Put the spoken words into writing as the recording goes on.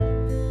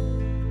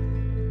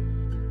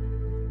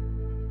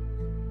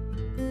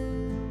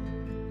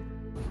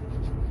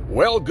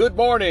Well, good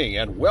morning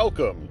and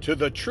welcome to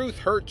the Truth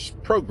Hurts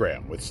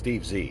program with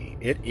Steve Z.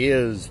 It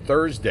is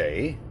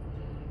Thursday.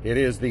 It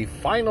is the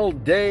final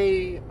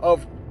day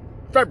of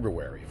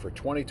February for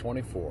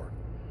 2024,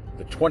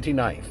 the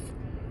 29th,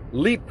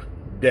 Leap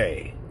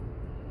Day.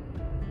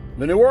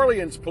 The New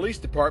Orleans Police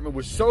Department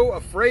was so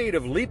afraid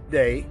of Leap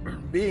Day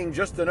being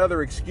just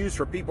another excuse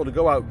for people to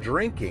go out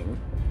drinking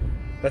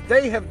that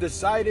they have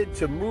decided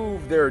to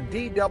move their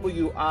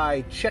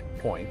DWI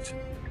checkpoint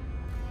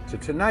to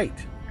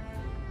tonight,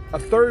 a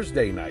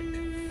Thursday night,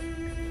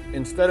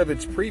 instead of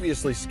its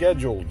previously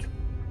scheduled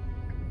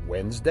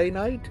Wednesday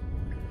night?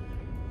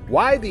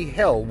 Why the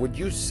hell would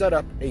you set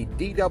up a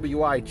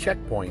DWI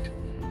checkpoint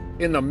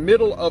in the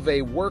middle of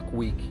a work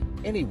week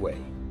anyway?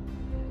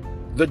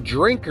 The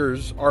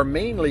drinkers are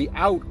mainly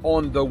out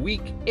on the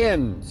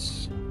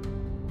weekends.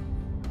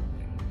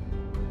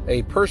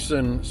 A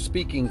person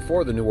speaking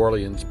for the New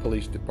Orleans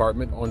Police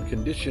Department on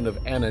condition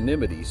of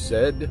anonymity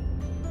said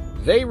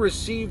they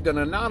received an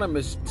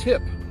anonymous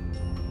tip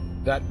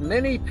that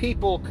many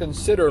people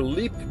consider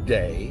Leap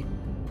Day,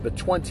 the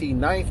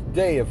 29th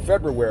day of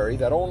February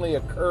that only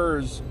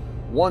occurs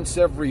once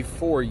every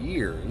 4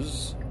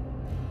 years,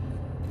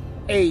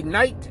 a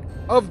night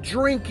of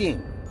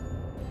drinking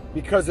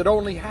because it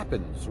only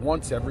happens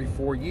once every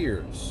 4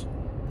 years.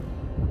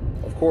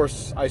 Of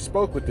course, I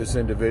spoke with this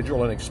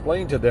individual and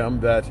explained to them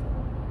that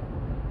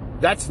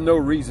that's no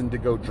reason to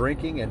go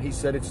drinking, and he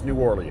said it's New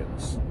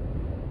Orleans.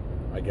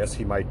 I guess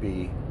he might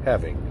be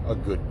having a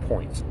good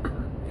point.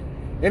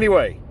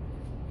 Anyway,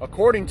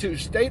 according to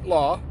state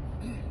law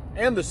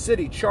and the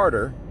city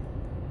charter,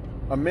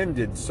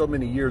 amended so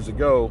many years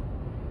ago,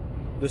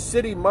 the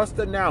city must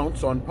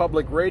announce on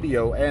public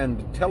radio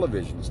and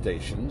television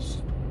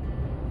stations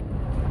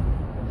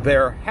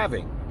they're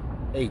having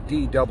a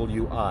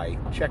DWI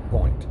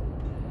checkpoint.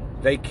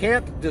 They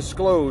can't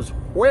disclose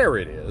where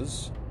it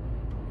is,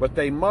 but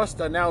they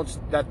must announce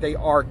that they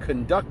are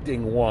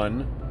conducting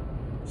one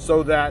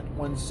so that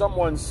when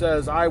someone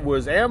says, "I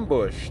was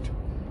ambushed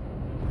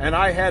and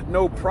I had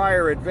no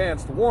prior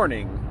advanced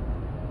warning,"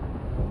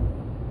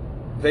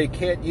 they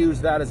can't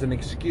use that as an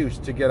excuse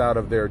to get out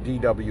of their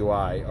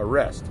DWI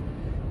arrest.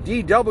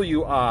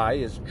 DWI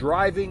is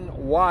driving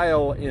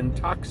while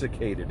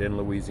intoxicated in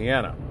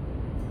Louisiana.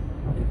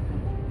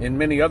 In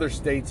many other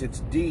states,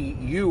 it's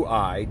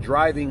DUI,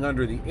 driving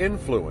under the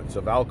influence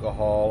of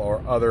alcohol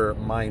or other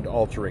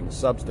mind-altering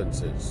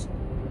substances.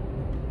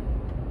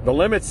 The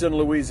limits in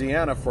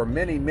Louisiana for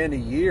many, many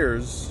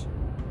years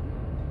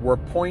were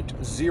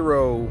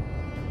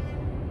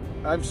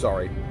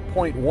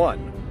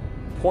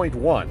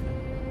 0.1,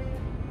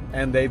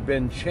 and they've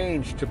been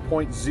changed to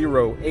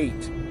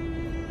 0.08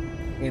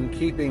 in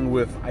keeping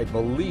with, I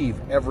believe,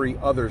 every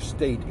other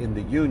state in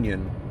the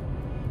union,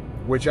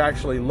 which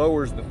actually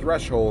lowers the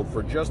threshold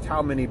for just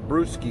how many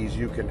brewskis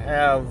you can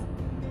have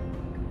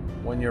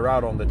when you're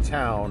out on the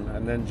town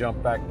and then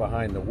jump back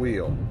behind the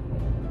wheel.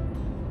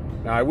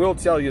 Now, I will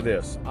tell you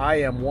this,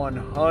 I am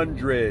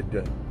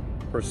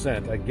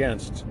 100%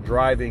 against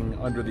driving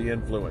under the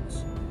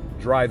influence,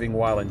 driving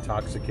while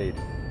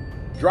intoxicated,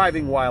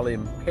 driving while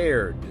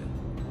impaired.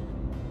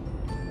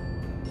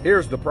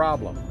 Here's the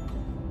problem.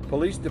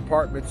 Police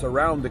departments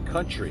around the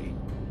country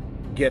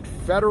get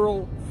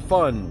federal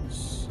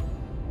funds,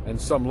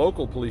 and some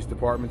local police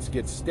departments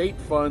get state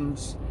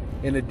funds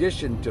in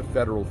addition to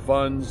federal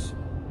funds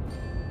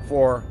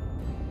for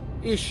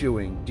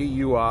issuing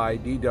DUI,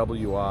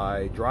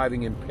 DWI,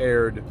 driving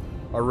impaired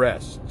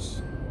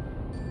arrests.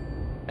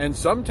 And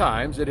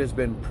sometimes it has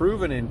been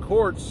proven in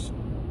courts,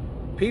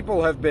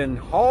 people have been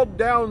hauled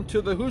down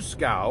to the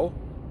Hooskow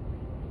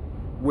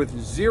with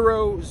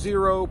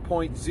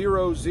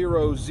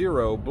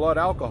 0.0000 blood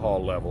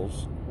alcohol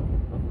levels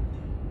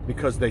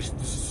because they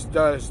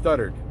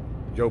stuttered.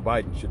 Joe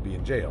Biden should be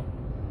in jail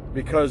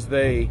because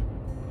they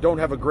don't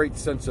have a great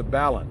sense of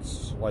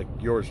balance like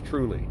yours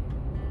truly.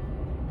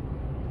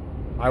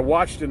 I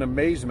watched in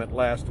amazement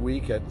last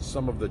week at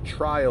some of the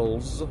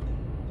trials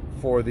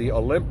for the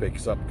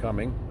Olympics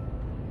upcoming,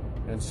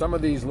 and some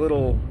of these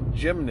little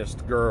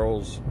gymnast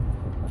girls,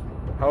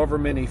 however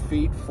many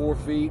feet, 4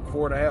 feet,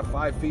 4.5,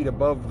 5 feet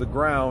above the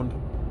ground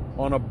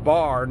on a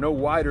bar no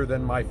wider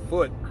than my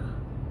foot,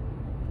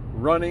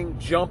 running,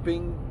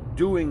 jumping,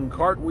 doing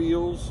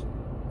cartwheels,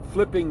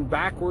 flipping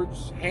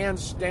backwards,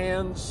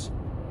 handstands,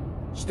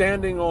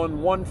 standing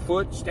on one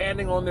foot,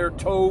 standing on their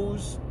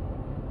toes,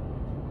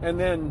 and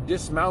then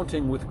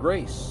dismounting with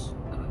grace.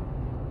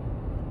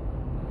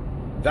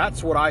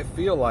 That's what I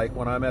feel like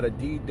when I'm at a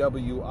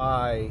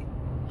DWI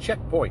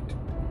checkpoint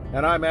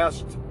and I'm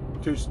asked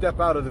to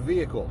step out of the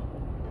vehicle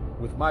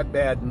with my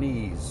bad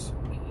knees.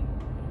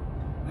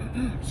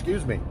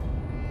 Excuse me.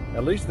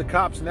 At least the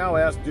cops now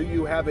ask, do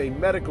you have a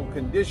medical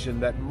condition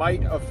that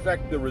might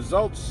affect the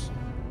results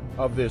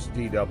of this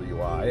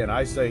DWI? And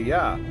I say,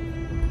 yeah.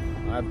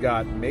 I've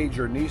got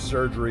major knee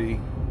surgery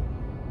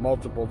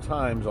multiple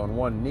times on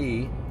one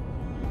knee.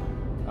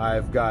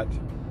 I've got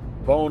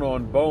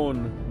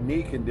bone-on-bone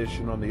knee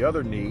condition on the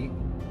other knee.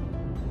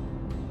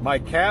 My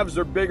calves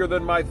are bigger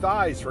than my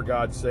thighs, for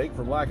God's sake,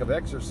 from lack of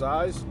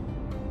exercise.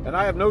 and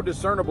I have no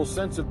discernible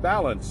sense of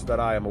balance that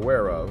I am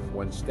aware of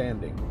when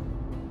standing.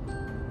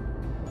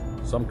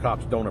 Some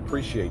cops don't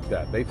appreciate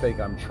that. They think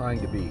I'm trying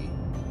to be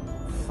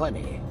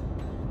funny.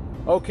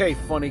 Okay,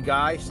 funny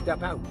guy,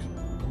 step out.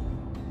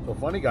 So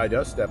funny guy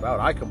does step out.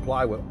 I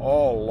comply with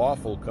all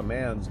lawful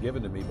commands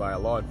given to me by a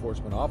law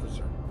enforcement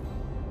officer.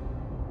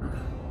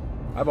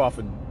 I've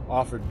often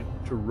offered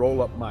to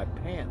roll up my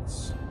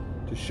pants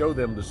to show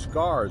them the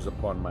scars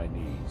upon my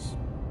knees,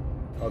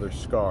 other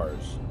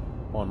scars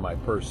on my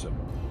person.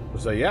 To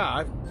say, yeah,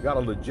 I've got a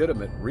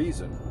legitimate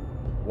reason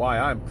why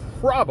I'm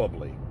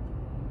probably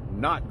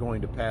not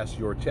going to pass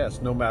your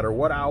test, no matter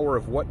what hour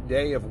of what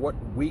day of what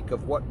week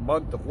of what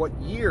month of what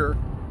year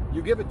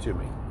you give it to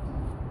me.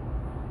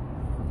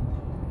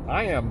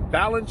 I am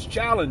balance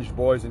challenged,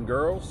 boys and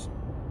girls.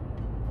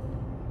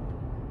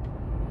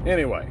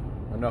 Anyway,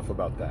 enough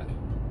about that.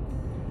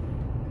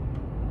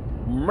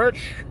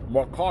 Mitch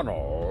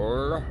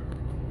McConnell,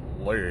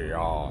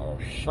 the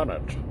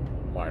Senate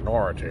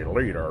Minority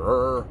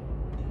Leader,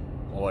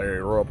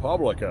 the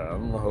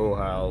Republican who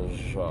has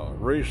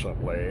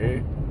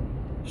recently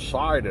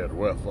sided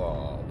with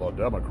the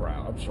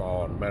Democrats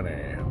on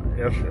many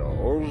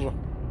issues,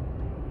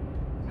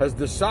 has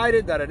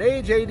decided that at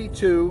age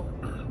 82,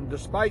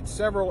 despite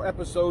several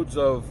episodes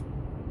of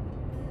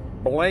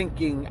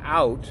blanking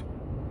out,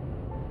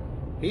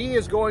 he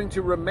is going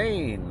to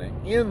remain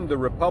in the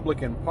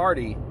Republican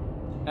Party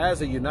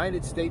as a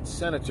United States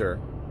Senator.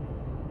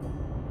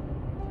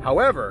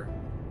 However,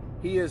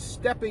 he is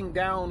stepping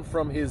down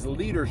from his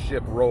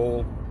leadership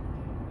role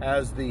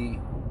as the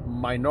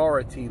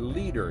minority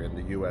leader in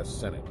the U.S.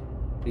 Senate,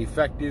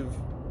 effective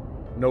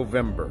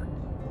November.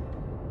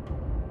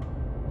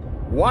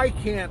 Why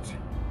couldn't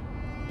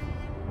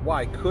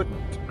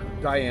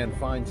Dianne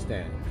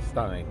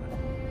Feinstein?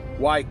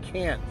 Why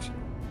can't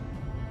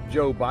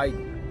Joe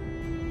Biden?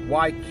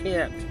 Why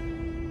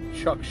can't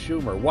Chuck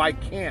Schumer? Why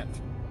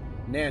can't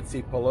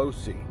Nancy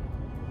Pelosi?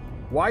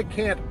 Why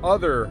can't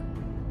other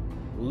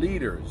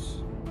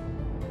leaders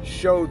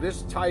show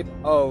this type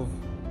of,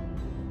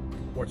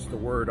 what's the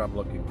word I'm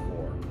looking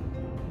for?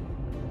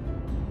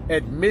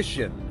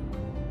 Admission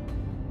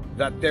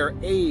that their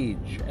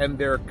age and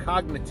their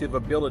cognitive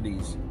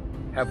abilities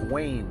have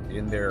waned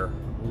in their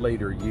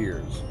later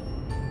years?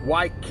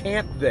 Why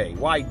can't they?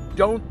 Why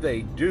don't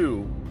they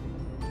do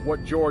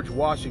what George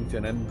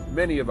Washington and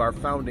many of our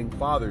founding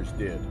fathers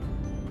did?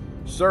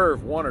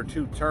 Serve 1 or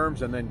 2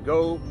 terms and then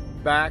go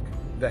back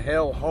the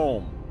hell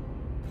home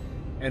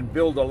and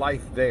build a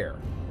life there.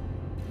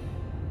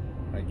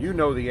 Now, you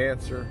know the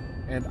answer,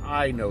 and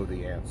I know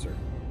the answer.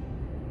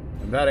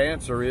 And that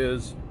answer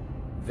is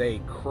they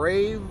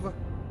crave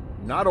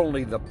not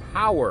only the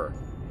power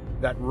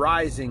that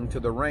rising to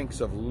the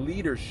ranks of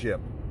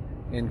leadership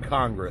in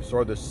Congress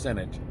or the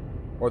Senate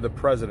or the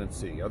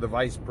presidency or the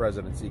vice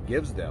presidency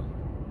gives them.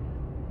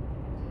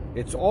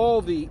 It's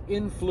all the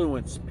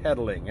influence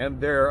peddling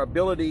and their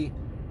ability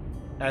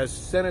as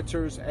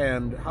senators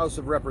and House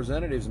of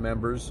Representatives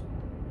members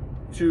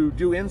to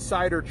do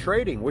insider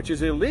trading, which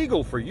is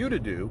illegal for you to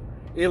do,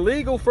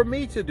 illegal for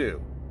me to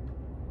do.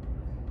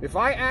 If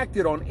I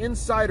acted on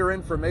insider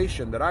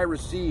information that I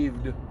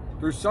received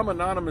through some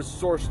anonymous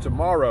source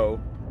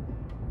tomorrow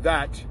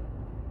that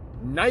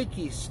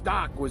Nike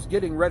stock was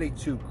getting ready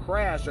to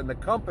crash and the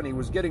company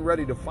was getting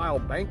ready to file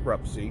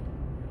bankruptcy,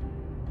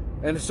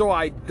 and so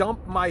I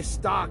dump my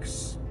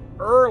stocks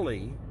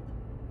early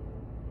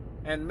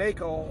and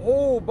make a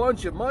whole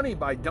bunch of money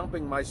by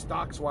dumping my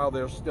stocks while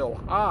they're still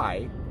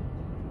high,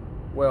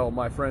 well,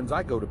 my friends,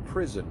 I go to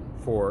prison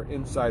for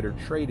insider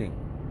trading,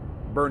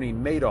 Bernie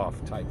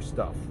Madoff type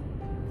stuff.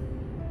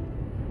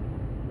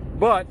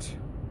 But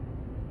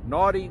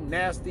naughty,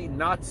 nasty,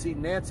 Nazi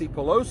Nancy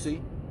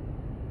Pelosi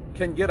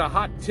can get a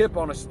hot tip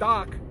on a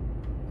stock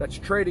that's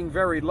trading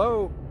very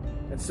low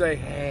and say,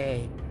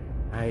 hey,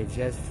 I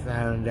just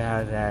found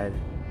out that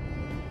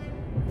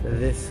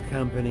this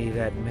company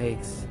that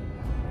makes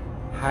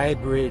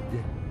hybrid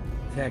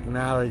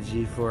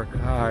technology for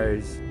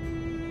cars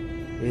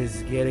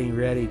is getting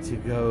ready to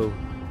go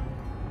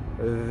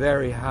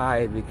very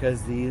high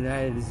because the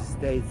United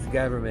States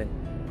government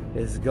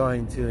is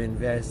going to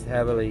invest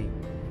heavily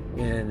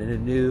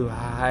in new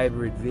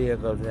hybrid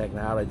vehicle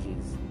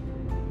technologies.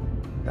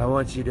 I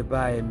want you to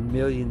buy 1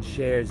 million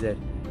shares at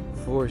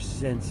 4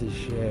 cents a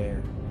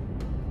share.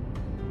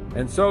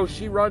 And so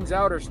she runs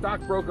out, her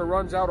stockbroker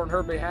runs out on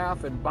her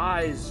behalf and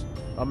buys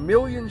 1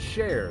 million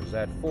shares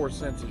at 4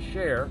 cents a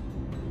share.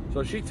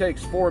 So she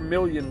takes $4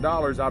 million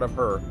out of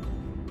her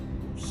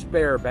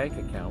spare bank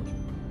account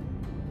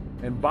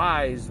and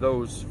buys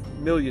those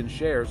 1 million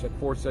shares at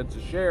 4 cents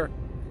a share.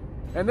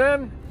 And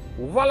then,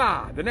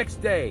 voila, the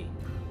next day,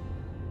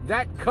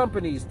 that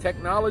company's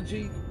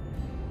technology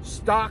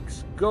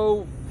stocks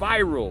go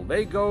viral.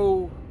 They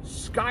go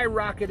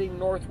skyrocketing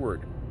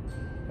northward.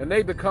 And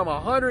they become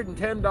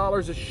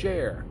 $110 a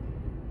share.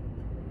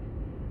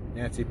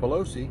 Nancy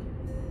Pelosi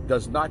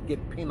does not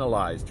get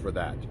penalized for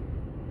that.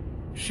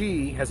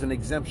 She has an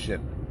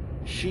exemption.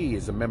 She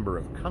is a member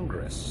of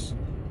Congress.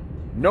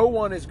 No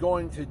one is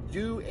going to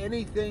do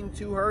anything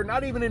to her,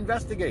 not even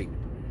investigate,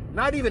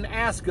 not even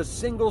ask a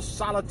single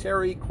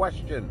solitary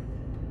question.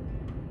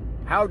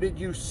 How did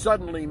you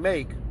suddenly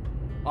make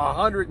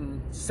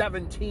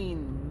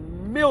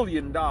 $117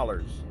 million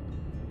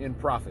in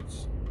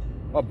profits?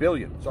 A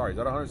billion, sorry, is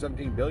that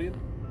 117 billion?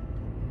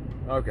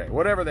 Okay,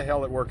 whatever the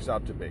hell it works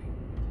out to be.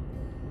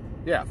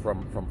 Yeah,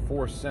 from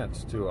 4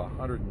 cents to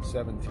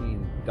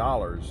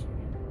 $117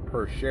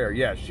 per share.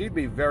 Yeah, she'd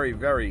be very,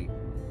 very,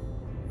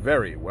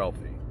 very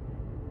wealthy.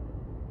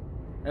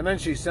 And then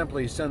she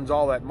simply sends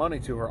all that money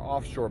to her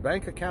offshore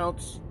bank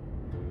accounts,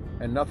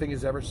 and nothing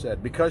is ever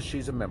said because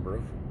she's a member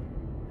of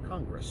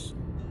Congress.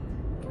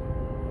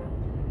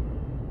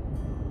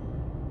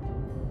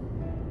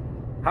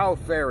 How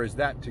fair is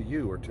that to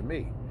you or to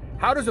me?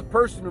 How does a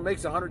person who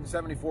makes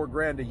 174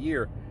 grand a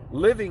year,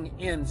 living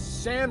in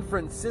San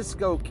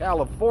Francisco,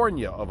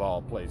 California, of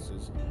all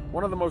places,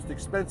 one of the most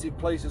expensive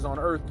places on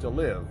earth to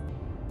live,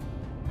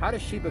 how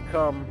does she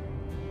become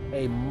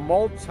a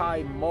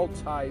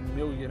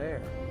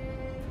multi-millionaire?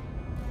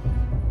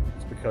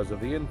 It's because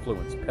of the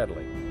influence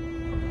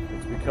peddling.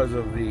 It's because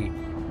of the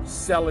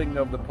selling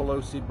of the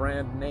Pelosi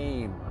brand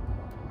name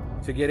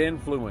to get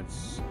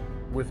influence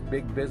with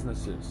big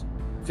businesses,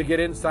 to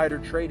get insider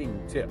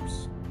trading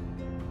tips,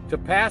 to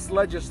pass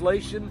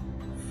legislation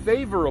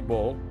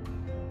favorable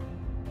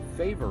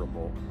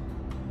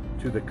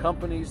to the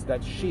companies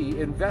that she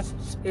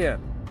invests in.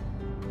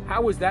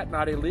 How is that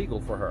not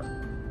illegal for her?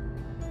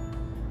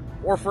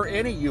 Or for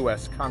any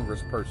U.S.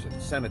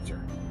 congressperson, senator,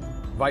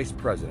 vice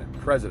president,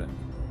 president?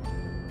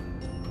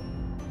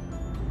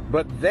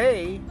 But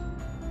they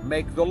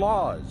make the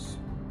laws.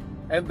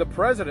 And the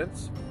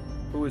president,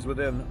 who is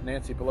within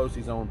Nancy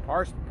Pelosi's own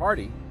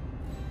party,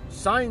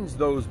 signs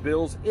those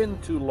bills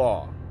into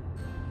law.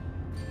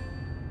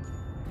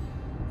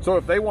 So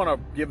if they want to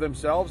give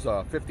themselves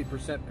a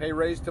 50% pay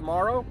raise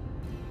tomorrow,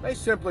 they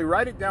simply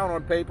write it down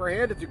on paper,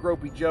 hand it to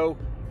Gropey Joe,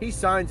 he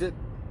signs it,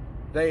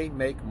 they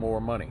make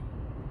more money.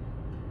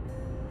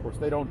 Of course,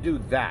 they don't do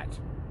that.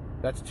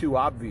 That's too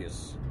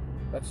obvious.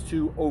 That's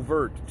too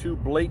overt, too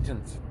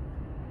blatant,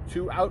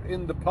 too out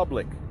in the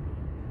public.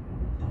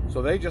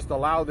 So they just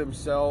allow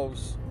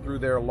themselves, through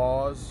their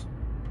laws,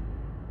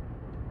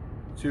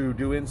 to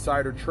do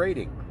insider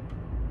trading,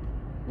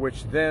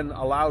 which then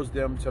allows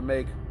them to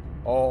make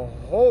a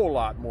whole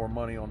lot more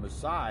money on the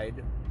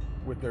side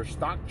with their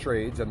stock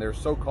trades and their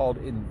so-called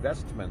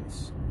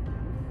investments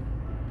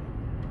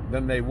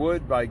than they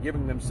would by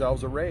giving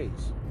themselves a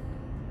raise.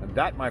 And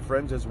that, my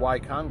friends, is why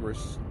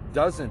Congress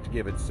doesn't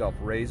give itself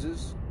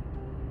raises.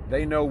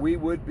 They know we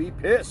would be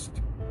pissed.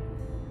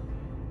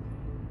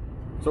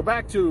 So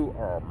back to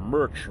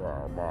Mitch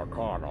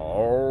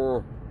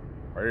McConnell.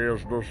 He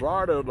has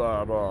decided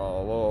that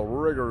the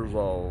rigors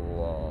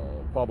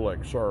of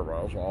public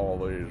service all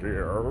these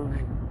years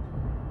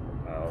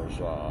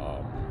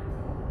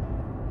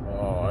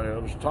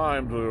it's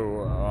time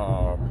to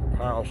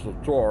pass the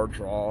torch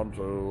on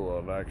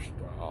to the next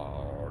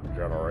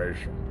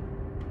generation.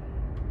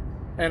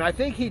 And I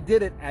think he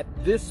did it at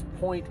this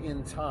point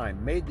in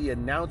time, made the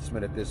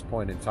announcement at this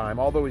point in time,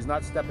 although he's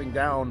not stepping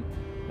down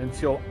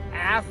until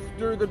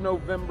after the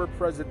November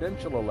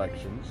presidential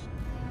elections,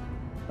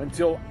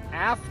 until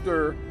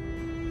after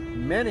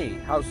many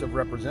House of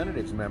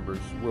Representatives members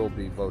will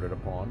be voted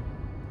upon.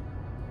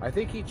 I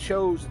think he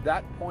chose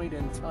that point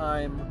in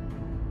time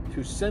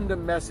to send a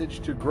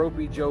message to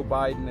Gropey Joe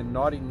Biden and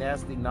naughty,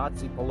 nasty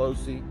Nazi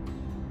Pelosi.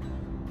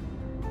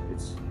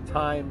 It's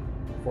time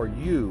for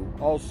you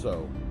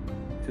also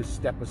to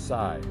step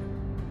aside,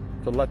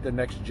 to let the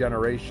next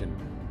generation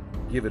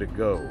give it a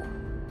go.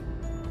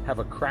 Have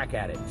a crack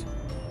at it.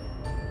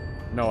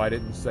 No, I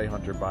didn't say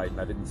Hunter Biden.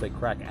 I didn't say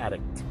crack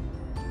addict.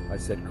 I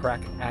said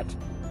crack at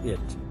it.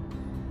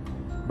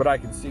 But I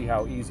can see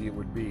how easy it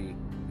would be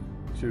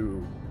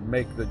to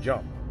make the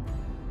jump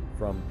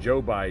from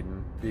Joe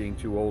Biden being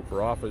too old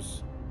for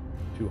office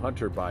to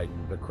Hunter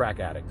Biden, the crack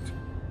addict.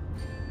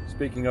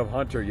 Speaking of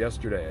Hunter,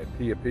 yesterday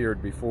he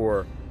appeared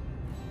before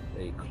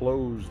a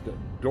closed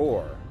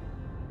door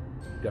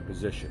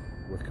deposition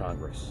with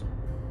Congress.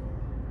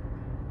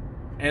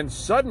 And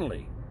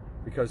suddenly,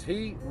 because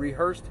he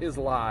rehearsed his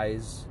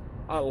lines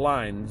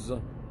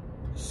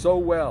so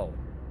well,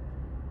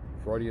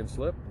 Freudian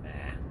slip? Nah.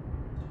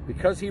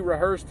 Because he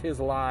rehearsed his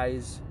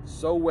lies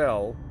so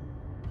well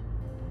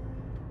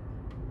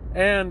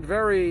and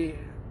very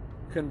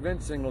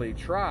convincingly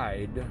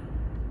tried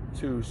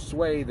to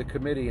sway the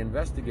committee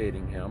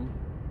investigating him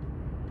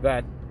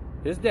that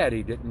his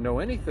daddy didn't know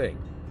anything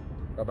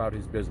about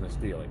his business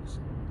dealings.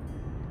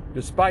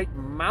 Despite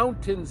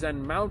mountains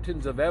and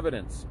mountains of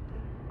evidence,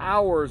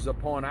 hours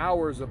upon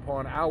hours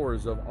upon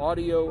hours of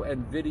audio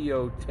and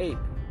video tape,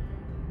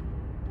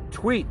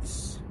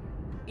 tweets,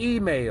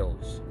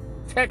 emails,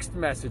 text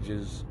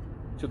messages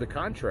to the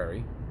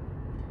contrary,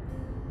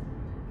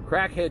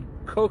 crackhead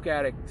coke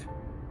addict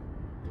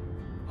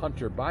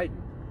Hunter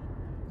Biden,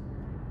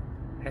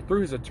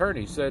 through his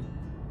attorney, said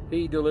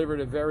he delivered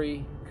a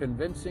very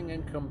convincing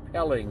and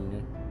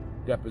compelling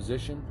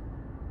deposition,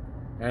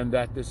 and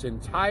that this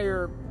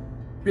entire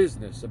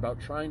business about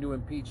trying to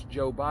impeach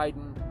Joe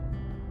Biden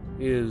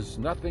is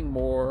nothing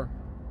more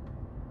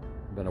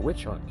than a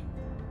witch hunt.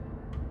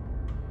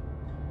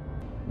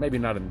 Maybe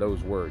not in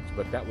those words,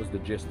 but that was the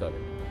gist of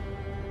it.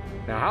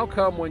 Now, how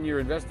come when you're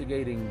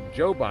investigating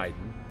Joe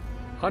Biden,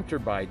 Hunter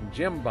Biden,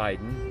 Jim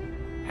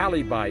Biden,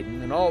 Hallie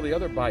Biden, and all the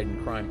other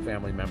Biden crime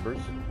family members,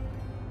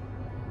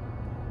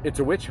 it's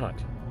a witch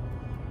hunt?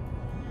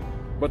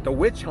 But the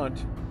witch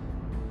hunt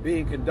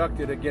being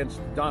conducted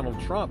against Donald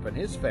Trump and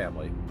his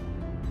family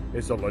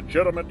is a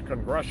legitimate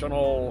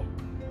congressional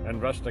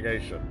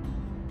investigation.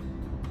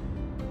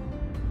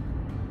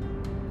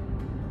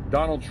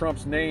 Donald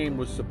Trump's name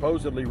was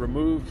supposedly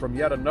removed from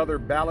yet another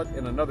ballot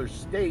in another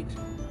state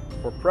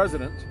for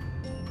president,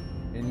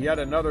 in yet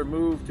another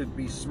move to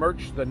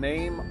besmirch the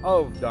name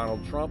of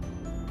Donald Trump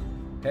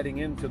heading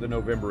into the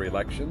November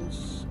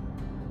elections.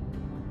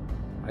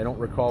 I don't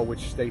recall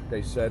which state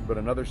they said, but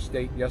another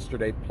state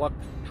yesterday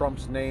plucked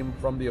Trump's name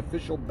from the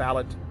official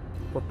ballot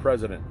for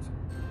president.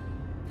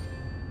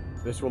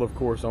 This will, of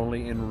course,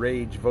 only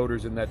enrage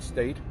voters in that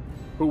state,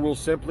 who will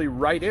simply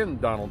write in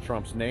Donald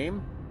Trump's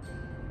name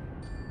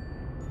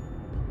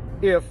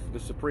if the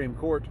Supreme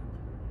Court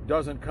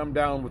doesn't come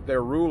down with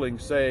their ruling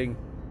saying,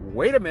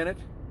 wait a minute,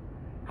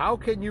 how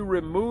can you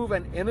remove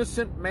an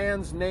innocent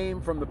man's name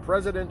from the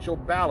presidential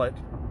ballot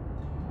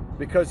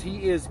because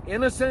he is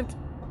innocent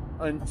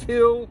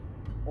until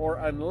or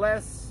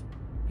unless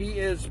he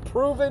is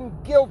proven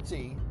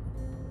guilty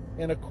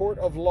in a court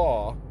of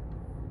law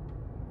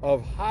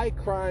of high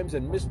crimes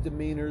and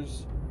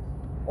misdemeanors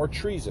or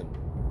treason?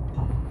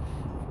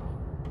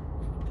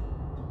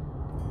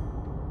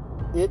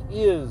 It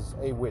is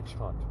a witch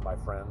hunt, my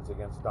friends,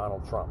 against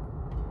Donald Trump.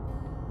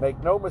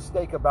 Make no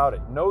mistake about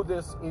it. Know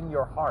this in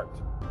your heart.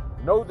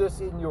 Know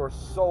this in your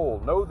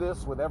soul. Know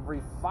this with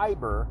every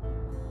fiber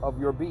of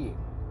your being.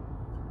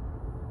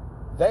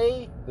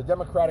 They, the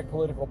Democratic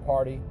political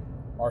party,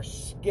 are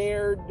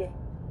scared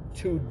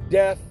to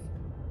death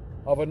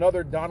of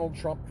another Donald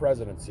Trump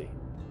presidency.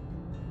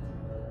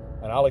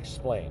 And I'll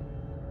explain.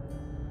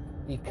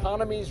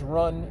 Economies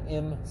run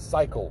in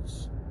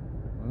cycles.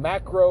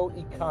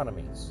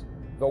 Macroeconomies.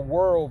 The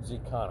world's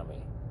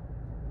economy.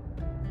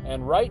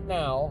 And right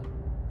now,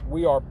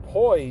 we are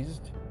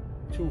poised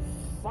to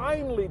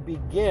finally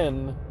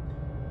begin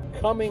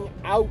coming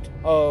out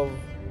of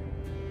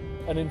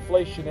an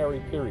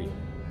inflationary period.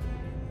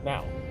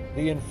 Now,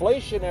 the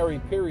inflationary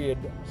period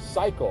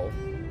cycle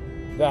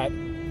that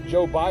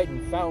Joe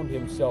Biden found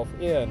himself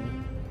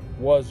in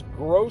was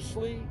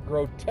grossly,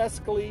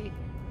 grotesquely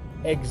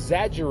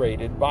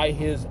exaggerated by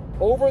his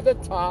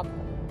over-the-top,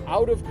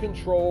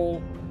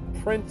 out-of-control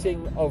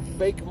printing of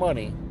fake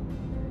money,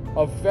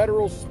 of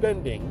federal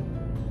spending,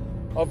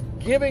 of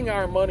giving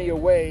our money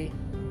away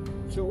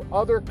to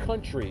other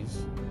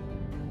countries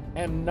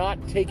and not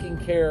taking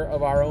care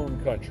of our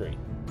own country.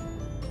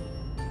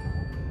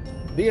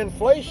 The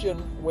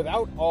inflation,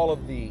 without all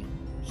of the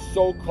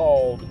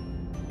so-called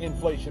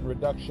Inflation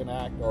Reduction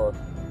Act or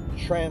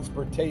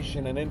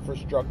transportation and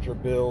infrastructure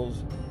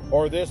bills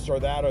or this or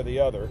that or the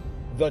other,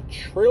 the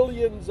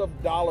trillions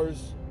of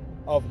dollars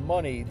of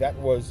money that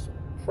was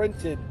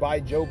printed by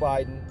Joe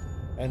Biden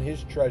and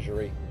his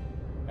treasury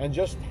and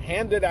just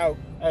handed out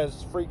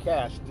as free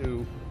cash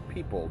to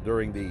people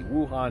during the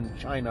Wuhan,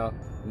 China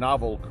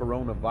novel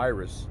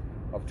coronavirus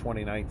of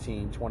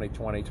 2019,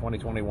 2020,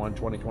 2021,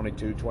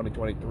 2022,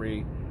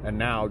 2023, and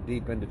now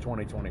deep into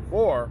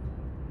 2024,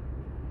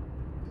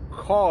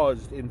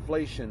 caused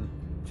inflation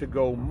to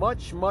go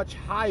much, much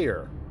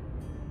higher.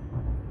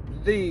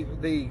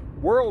 The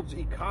world's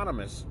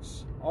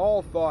economists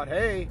all thought,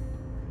 hey,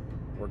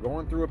 we're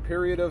going through a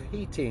period of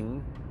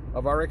heating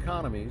of our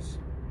economies.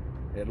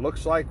 It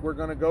looks like we're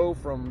going to go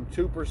from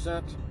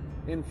 2%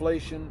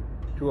 inflation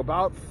to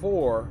about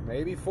 4,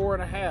 maybe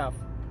 4.5.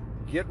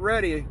 Get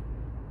ready,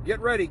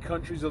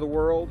 countries of the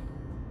world.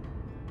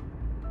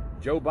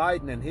 Joe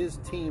Biden and his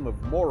team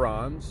of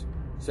morons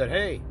said,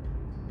 hey,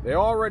 they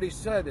already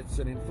said it's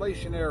an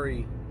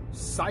inflationary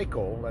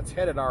cycle that's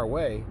headed our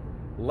way.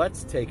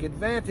 Let's take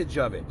advantage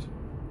of it.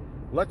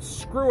 Let's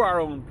screw our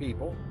own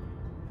people,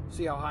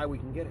 see how high we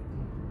can get it.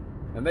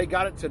 And they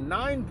got it to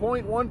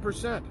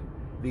 9.1%,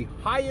 the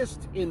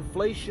highest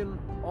inflation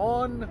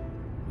on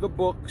the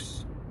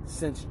books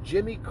since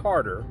Jimmy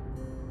Carter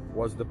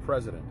was the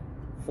president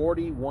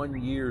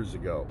 41 years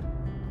ago.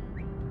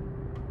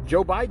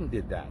 Joe Biden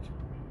did that.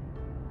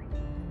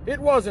 It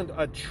wasn't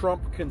a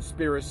Trump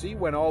conspiracy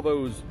when all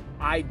those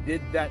 "I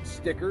did that"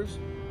 stickers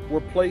were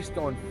placed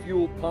on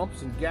fuel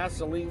pumps and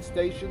gasoline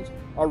stations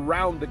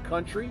around the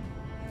country,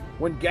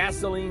 when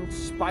gasoline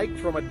spiked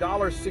from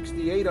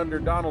 $1.68 under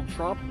Donald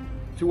Trump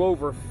to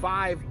over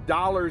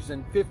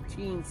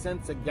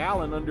 $5.15 a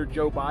gallon under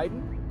Joe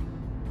Biden.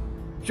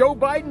 Joe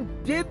Biden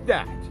did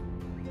that.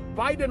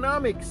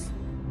 Bidenomics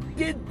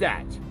did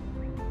that.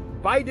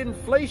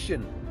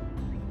 Bidenflation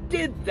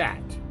did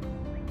that.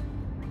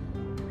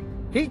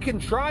 He can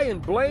try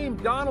and blame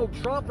Donald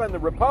Trump and the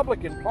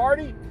Republican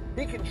Party.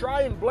 He can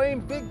try and blame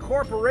big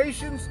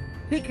corporations.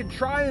 He can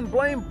try and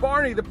blame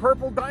Barney the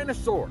purple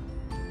dinosaur.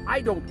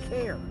 I don't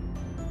care.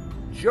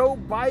 Joe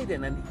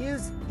Biden and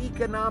his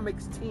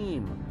economics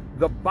team,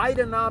 the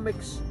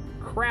Bidenomics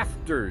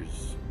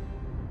crafters,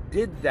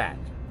 did that.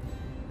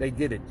 They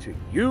did it to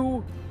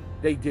you.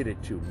 They did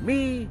it to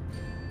me.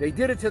 They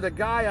did it to the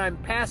guy I'm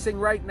passing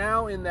right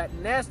now in that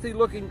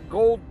nasty-looking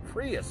gold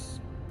Prius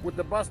with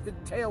the busted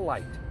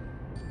taillight.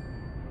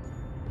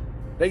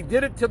 They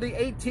did it to the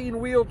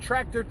 18-wheel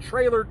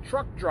tractor-trailer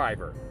truck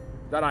driver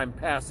that I'm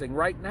passing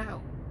right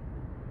now.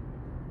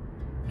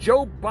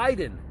 Joe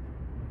Biden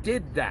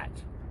did that.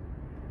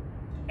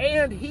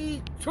 And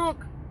he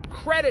took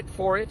credit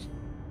for it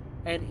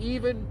and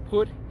even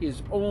put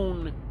his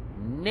own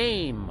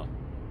name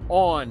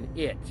on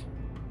it,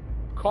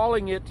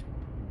 calling it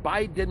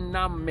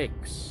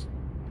Bidenomics.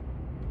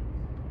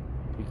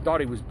 He thought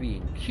he was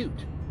being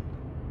cute.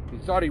 He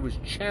thought he was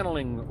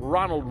channeling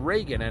Ronald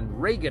Reagan and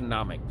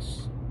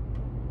Reaganomics.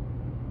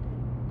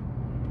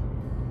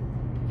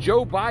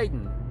 Joe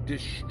Biden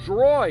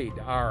destroyed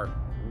our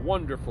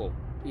wonderful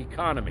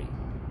economy.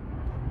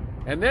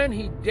 And then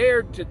he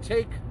dared to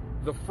take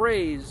the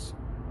phrase,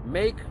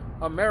 "Make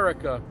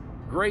America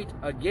Great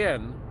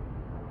Again,"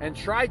 and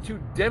try to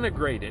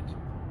denigrate it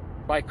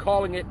by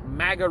calling it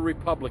MAGA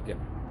Republican,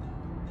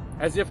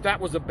 as if that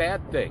was a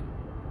bad thing.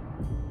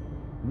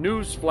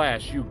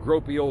 Newsflash, you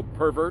gropey old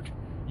pervert,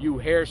 you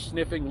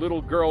hair-sniffing,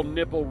 little girl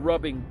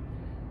nipple-rubbing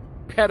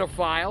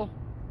pedophile.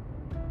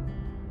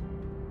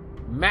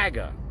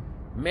 MAGA,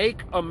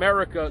 Make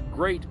America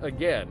Great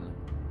Again,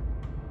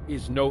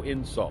 is no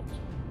insult.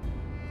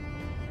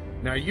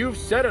 Now, you've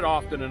said it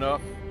often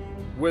enough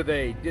with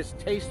a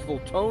distasteful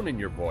tone in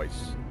your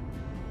voice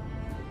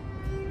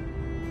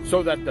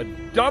so that the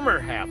dumber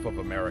half of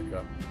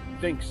America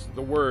thinks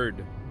the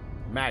word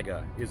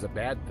MAGA is a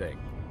bad thing.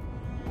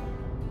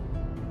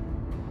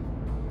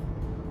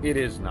 It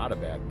is not a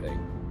bad thing.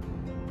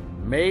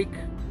 Make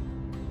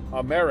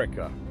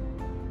America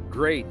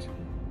Great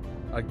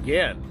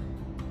Again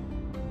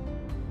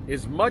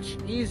is much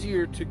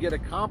easier to get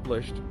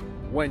accomplished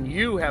when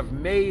you have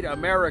made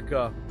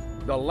America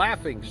the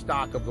laughing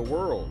stock of the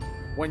world.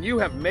 When you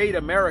have made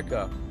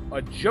America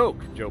a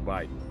joke, Joe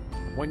Biden.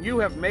 When you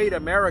have made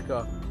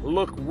America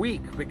look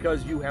weak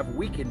because you have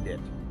weakened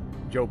it,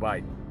 Joe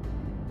Biden.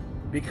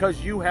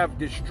 Because you have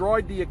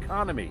destroyed the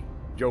economy,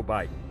 Joe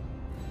Biden.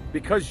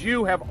 Because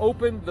you have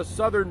opened the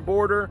southern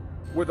border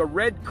with a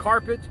red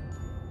carpet,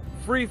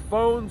 free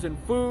phones and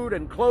food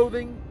and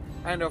clothing,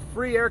 and a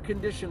free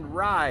air-conditioned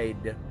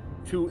ride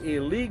to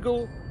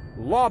illegal,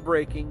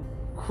 law-breaking,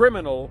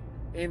 criminal,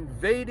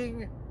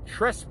 invading,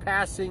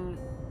 trespassing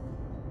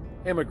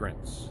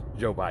immigrants,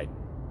 Joe Biden.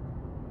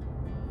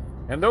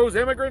 And those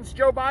immigrants,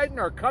 Joe Biden,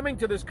 are coming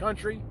to this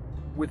country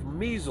with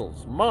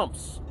measles,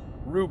 mumps,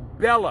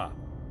 rubella,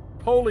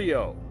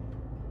 polio,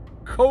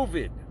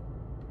 COVID,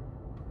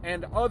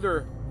 and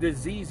other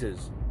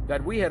diseases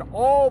that we had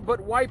all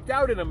but wiped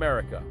out in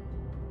America,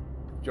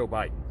 Joe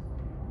Biden.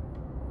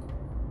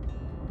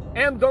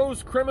 And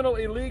those criminal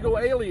illegal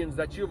aliens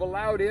that you've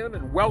allowed in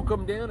and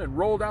welcomed in and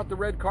rolled out the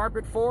red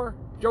carpet for,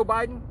 Joe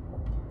Biden,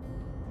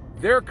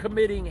 they're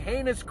committing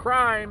heinous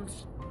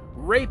crimes,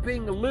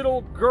 raping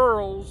little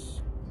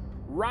girls,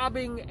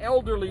 robbing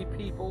elderly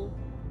people,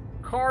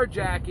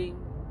 carjacking.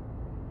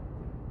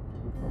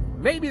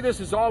 Maybe this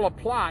is all a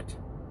plot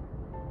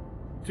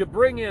to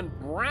bring in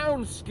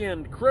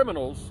brown-skinned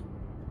criminals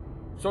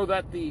so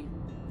that the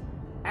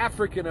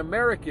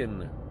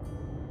African-American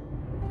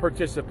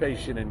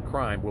participation in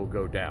crime will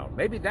go down.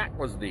 Maybe that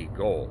was the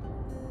goal.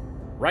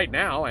 Right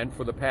now, and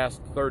for the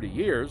past 30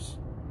 years,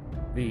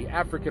 the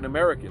African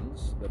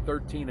Americans, the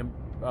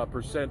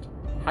 13%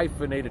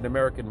 hyphenated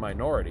American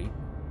minority,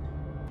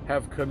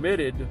 have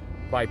committed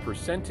by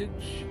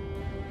percentage,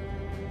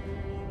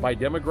 by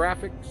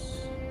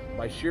demographics,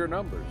 by sheer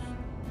numbers,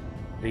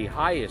 the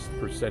highest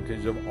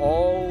percentage of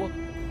all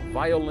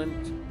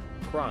violent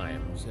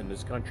crimes in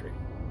this country,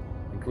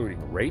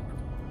 including rape,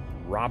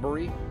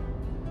 robbery,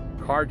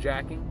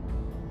 carjacking,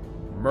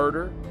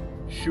 murder,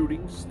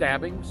 shootings,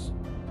 stabbings,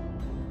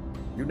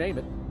 you name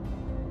it.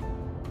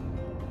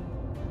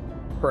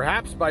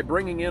 Perhaps by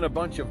bringing in a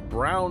bunch of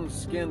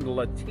brown-skinned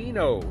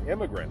Latino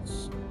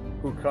immigrants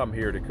who come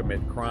here to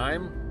commit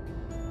crime,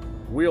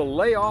 we'll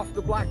lay off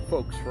the black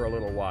folks for a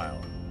little while.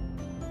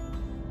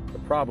 The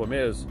problem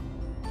is,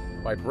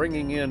 by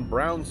bringing in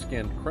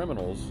brown-skinned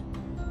criminals,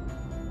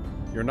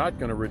 you're not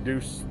going to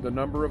reduce the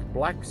number of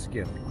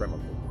black-skinned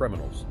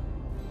criminals.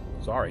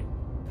 Sorry.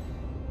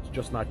 It's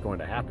just not going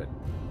to happen.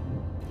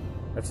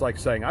 That's like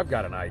saying, I've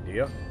got an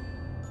idea.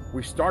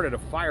 We started a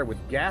fire with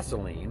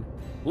gasoline.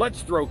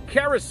 Let's throw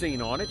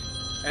kerosene on it,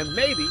 and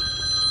maybe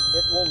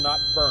it will not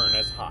burn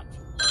as hot.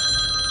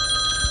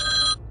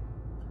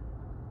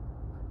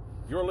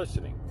 You're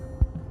listening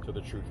to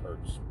the Truth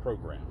Hurts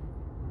program.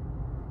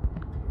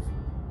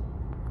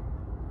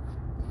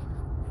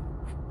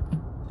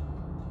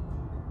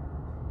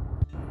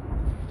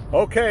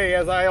 Okay,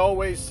 as I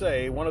always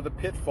say, one of the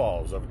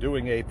pitfalls of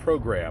doing a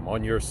program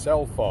on your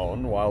cell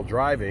phone while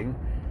driving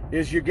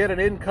is you get an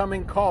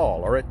incoming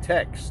call or a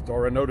text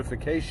or a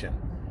notification.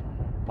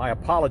 My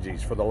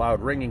apologies for the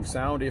loud ringing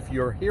sound if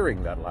you're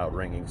hearing that loud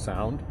ringing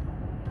sound.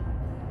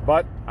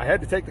 But I had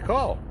to take the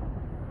call.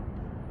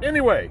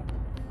 Anyway,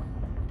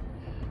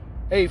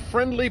 a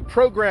friendly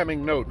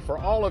programming note for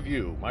all of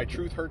you, my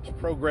Truth Hurts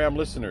program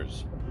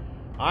listeners.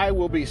 I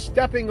will be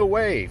stepping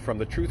away from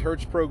the Truth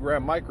Hurts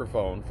program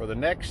microphone for the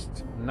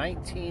next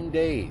 19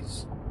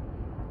 days.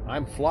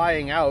 I'm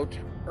flying out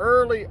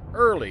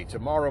early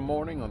tomorrow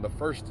morning on the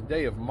first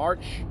day of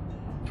March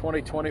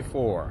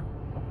 2024.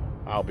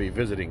 I'll be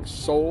visiting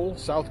Seoul,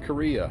 South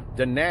Korea,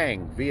 Da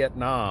Nang,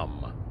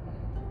 Vietnam,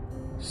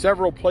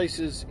 several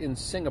places in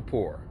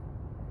Singapore,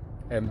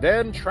 and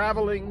then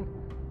traveling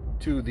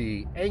to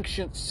the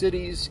ancient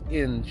cities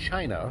in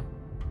China.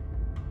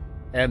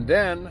 And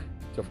then,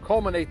 to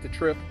culminate the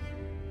trip,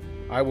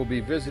 I will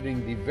be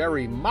visiting the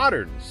very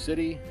modern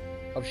city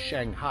of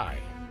Shanghai.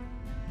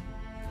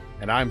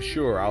 And I'm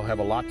sure I'll have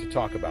a lot to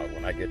talk about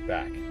when I get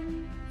back.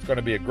 It's going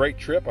to be a great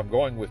trip. I'm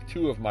going with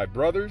two of my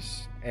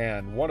brothers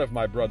and one of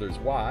my brother's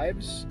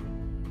wives.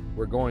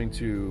 We're going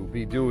to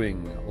be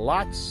doing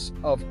lots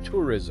of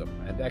tourism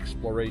and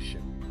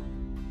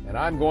exploration. And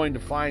I'm going to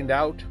find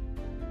out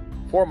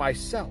for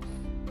myself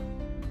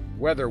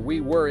whether we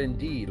were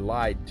indeed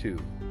lied to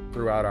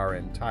throughout our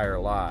entire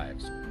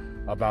lives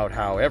about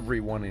how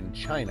everyone in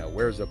China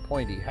wears a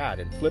pointy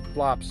hat and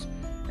flip-flops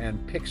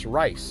and picks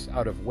rice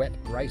out of wet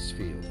rice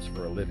fields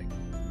for a living.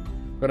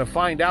 I'm going to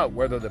find out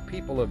whether the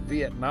people of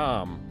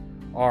Vietnam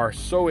are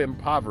so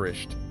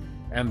impoverished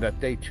and that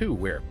they too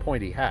wear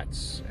pointy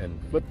hats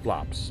and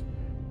flip-flops,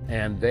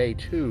 and they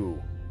too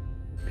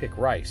pick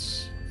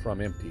rice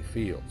from empty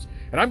fields.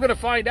 And I'm going to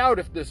find out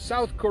if the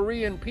South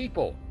Korean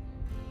people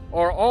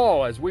are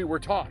all, as we were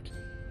taught,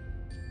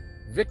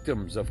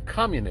 victims of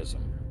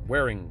communism,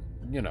 wearing,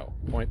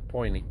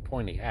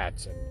 pointy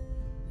hats and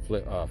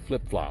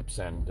flip-flops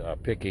and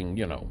picking,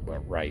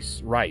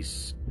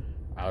 rice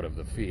out of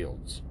the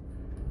fields.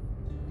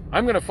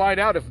 I'm going to find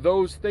out if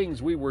those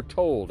things we were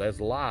told as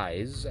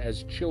lies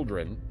as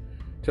children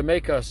to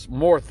make us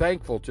more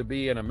thankful to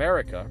be in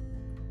America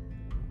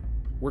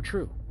were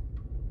true.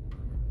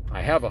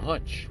 I have a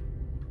hunch.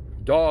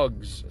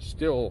 Dogs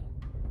still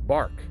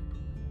bark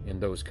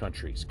in those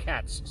countries.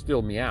 Cats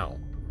still meow.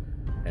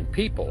 And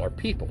people are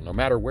people, no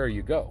matter where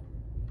you go.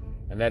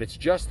 And that it's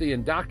just the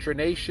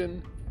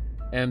indoctrination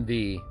and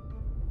the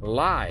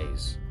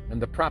lies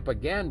and the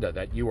propaganda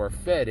that you are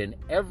fed in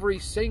every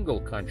single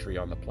country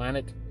on the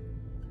planet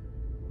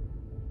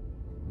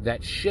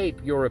that shape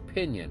your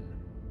opinion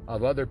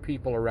of other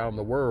people around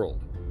the world.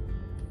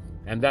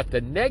 And that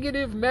the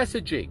negative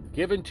messaging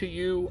given to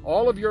you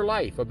all of your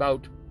life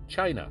about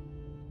China,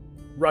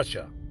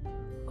 Russia,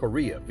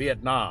 Korea,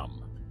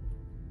 Vietnam,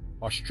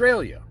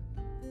 Australia,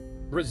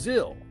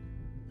 Brazil,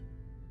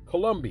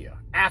 Colombia,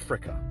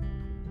 Africa,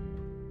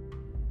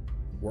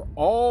 were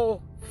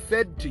all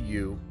fed to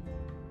you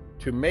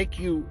to make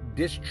you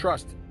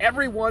distrust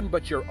everyone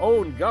but your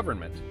own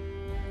government.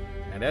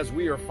 And as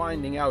we are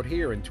finding out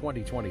here in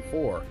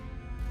 2024,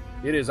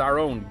 it is our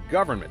own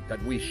government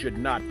that we should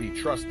not be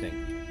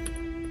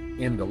trusting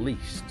in the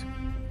least.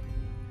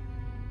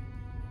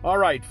 All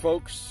right,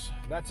 folks,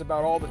 that's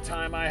about all the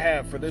time I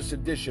have for this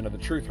edition of the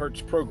Truth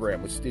Hurts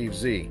program with Steve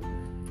Z.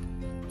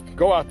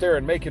 Go out there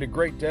and make it a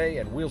great day,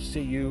 and we'll see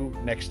you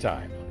next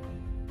time.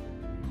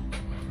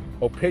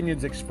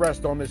 Opinions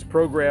expressed on this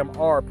program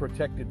are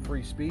protected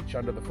free speech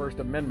under the First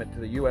Amendment to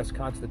the U.S.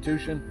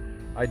 Constitution.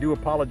 I do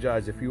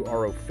apologize if you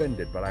are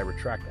offended, but I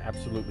retract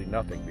absolutely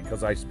nothing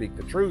because I speak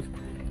the truth,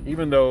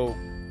 even though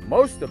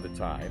most of the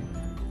time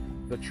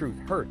the truth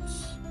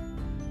hurts.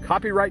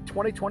 Copyright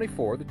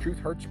 2024, the Truth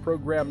Hurts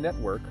Program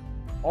Network.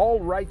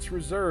 All rights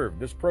reserved.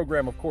 This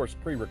program, of course,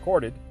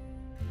 pre-recorded.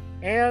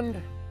 And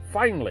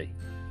finally,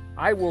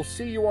 I will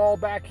see you all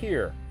back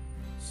here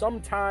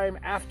sometime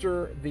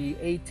after the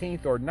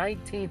 18th or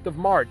 19th of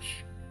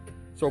March.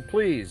 So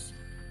please,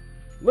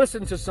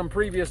 listen to some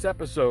previous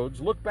episodes.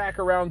 Look back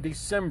around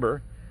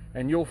December,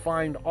 and you'll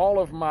find all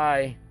of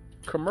my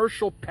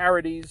commercial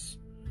parodies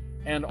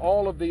and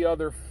all of the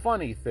other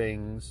funny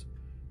things.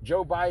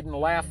 Joe Biden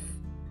laugh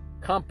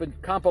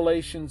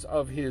compilations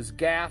of his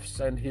gaffes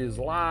and his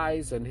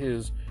lies and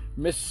his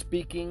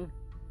misspeaking.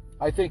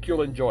 I think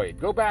you'll enjoy it.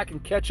 Go back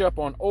and catch up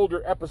on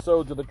older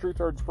episodes of the Truth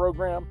Hurts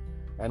program,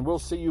 and we'll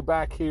see you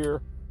back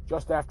here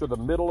just after the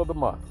middle of the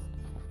month.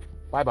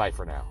 Bye-bye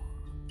for now.